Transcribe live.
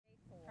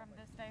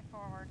way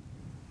forward.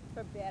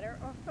 For better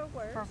or for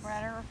worse. For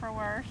better or for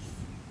worse.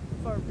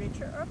 For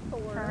richer or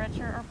poor. For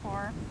richer or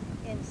poor.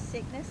 In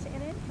sickness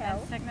and in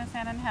health. In sickness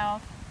and in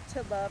health.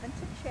 To love and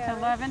to cherish. To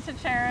love and to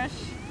cherish.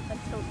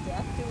 Until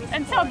death do us part.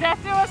 Until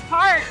death do us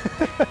part.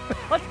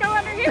 Let's go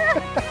under here.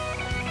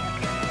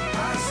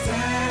 I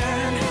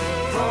stand,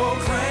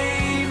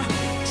 proclaim,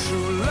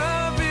 true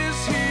love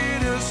is here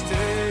to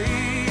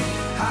stay.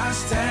 I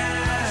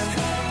stand,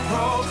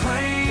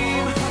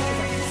 proclaim,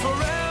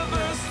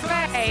 forever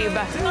Babe.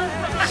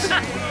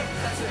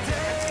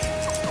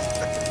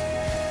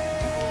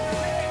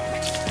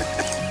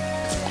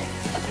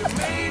 You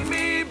made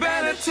me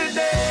better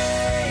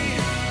today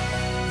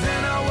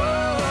than I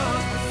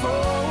was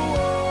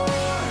before.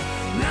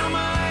 Now my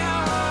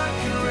heart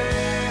can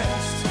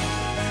rest,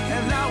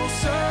 and I will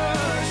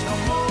search no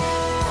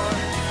more.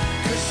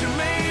 'Cause you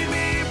made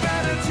me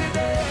better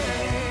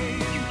today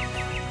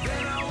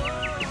than I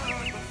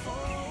was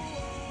before.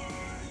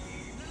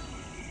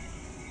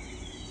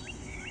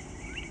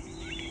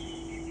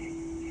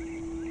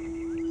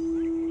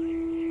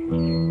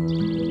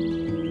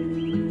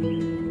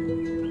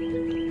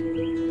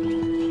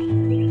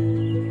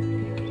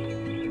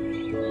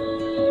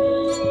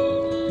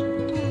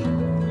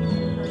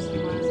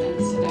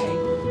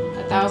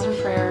 Thousand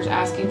prayers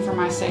asking for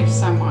my safe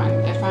someone.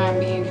 If I am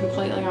being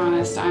completely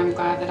honest, I am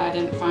glad that I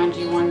didn't find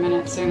you 1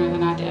 minute sooner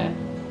than I did.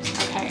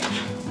 Okay, I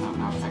don't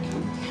know if I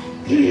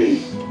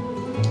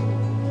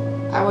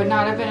can. I would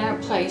not have been in a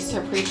place to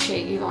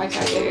appreciate you like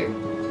I do,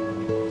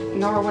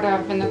 nor would I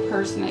have been the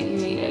person that you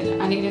needed.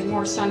 I needed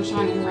more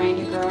sunshine and rain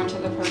to grow into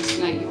the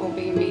person that you will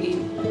be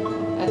meeting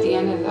at the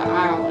end of the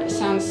aisle. It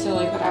sounds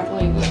silly, but I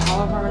believe that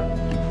all of our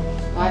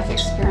life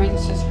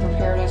experiences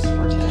prepared us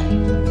for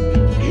today.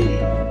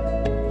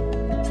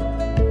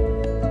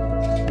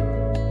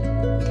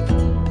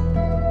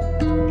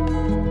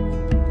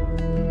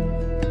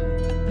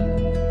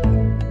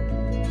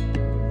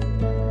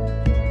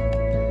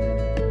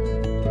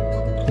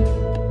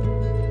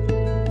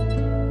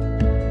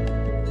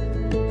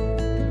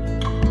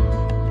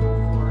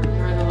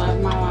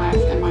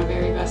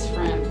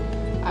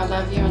 I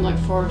love you and look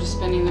forward to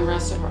spending the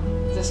rest of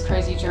this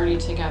crazy journey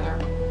together.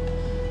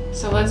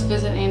 So let's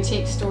visit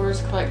antique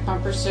stores, collect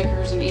bumper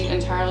stickers, and eat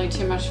entirely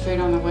too much food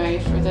on the way,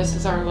 for this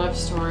is our love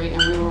story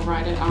and we will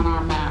write it on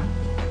our map.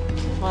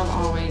 Love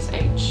always,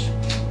 H.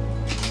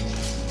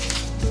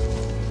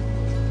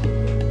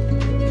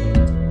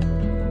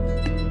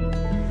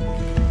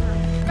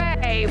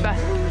 Babe,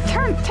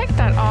 take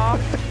that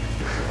off.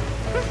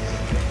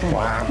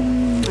 Wow.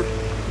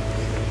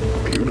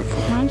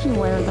 Beautiful. Why'd you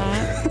wear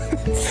that?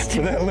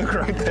 For that look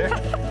right there.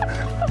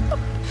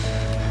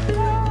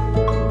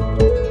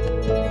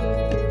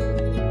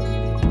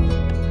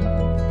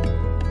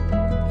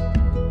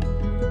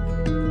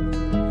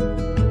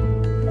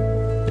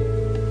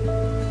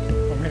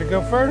 Want me to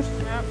go first?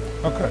 Yep.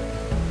 Okay.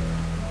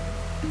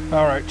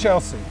 All right,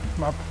 Chelsea.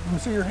 Let me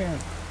see your hand.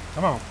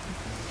 Come on.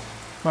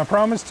 My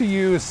promise to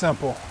you is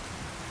simple.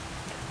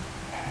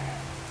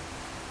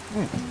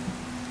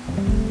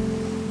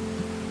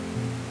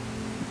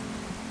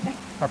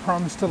 I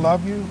promise to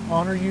love you,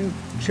 honor you,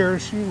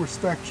 cherish you,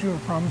 respect you,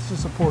 and promise to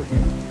support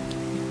you.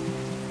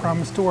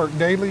 Promise to work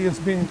daily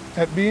at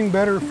being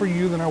better for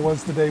you than I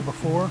was the day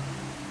before.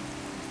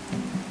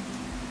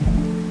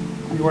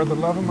 You are the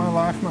love of my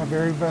life, my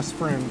very best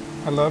friend.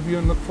 I love you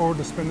and look forward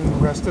to spending the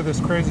rest of this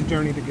crazy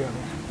journey together.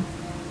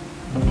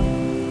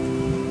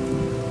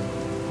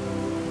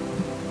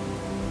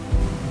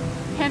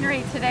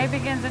 Henry, today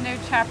begins a new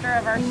chapter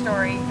of our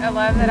story, a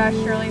love that I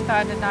surely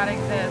thought did not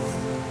exist.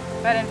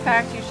 But in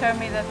fact, you showed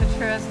me that the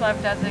truest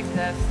love does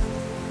exist.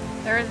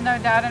 There is no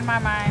doubt in my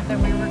mind that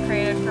we were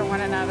created for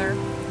one another.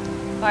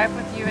 Life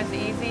with you is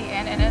easy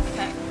and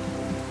innocent.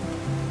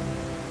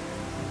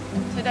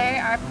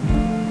 Today, I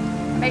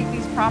make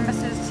these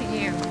promises to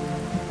you.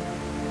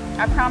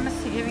 I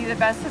promise to give you the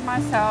best of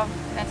myself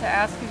and to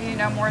ask of you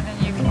no more than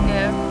you can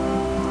give.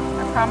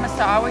 I promise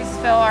to always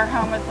fill our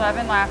home with love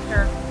and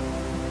laughter,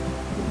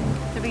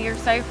 to be your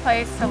safe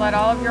place, to let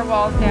all of your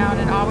walls down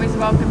and always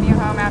welcome you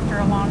home after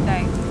a long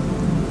day.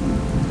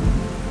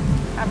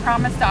 I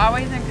promise to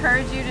always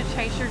encourage you to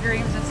chase your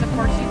dreams and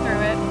support you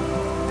through it,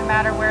 no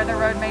matter where the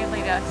road may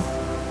lead us.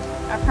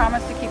 I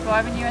promise to keep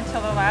loving you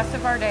until the last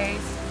of our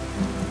days.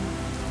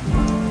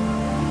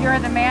 You are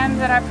the man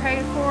that I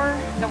prayed for,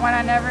 the one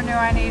I never knew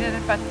I needed,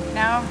 but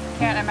now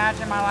can't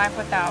imagine my life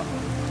without.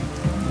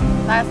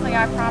 Lastly,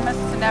 I promise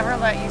to never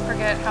let you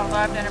forget how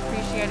loved and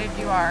appreciated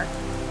you are.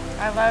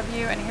 I love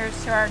you, and here's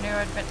to our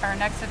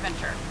next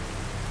adventure.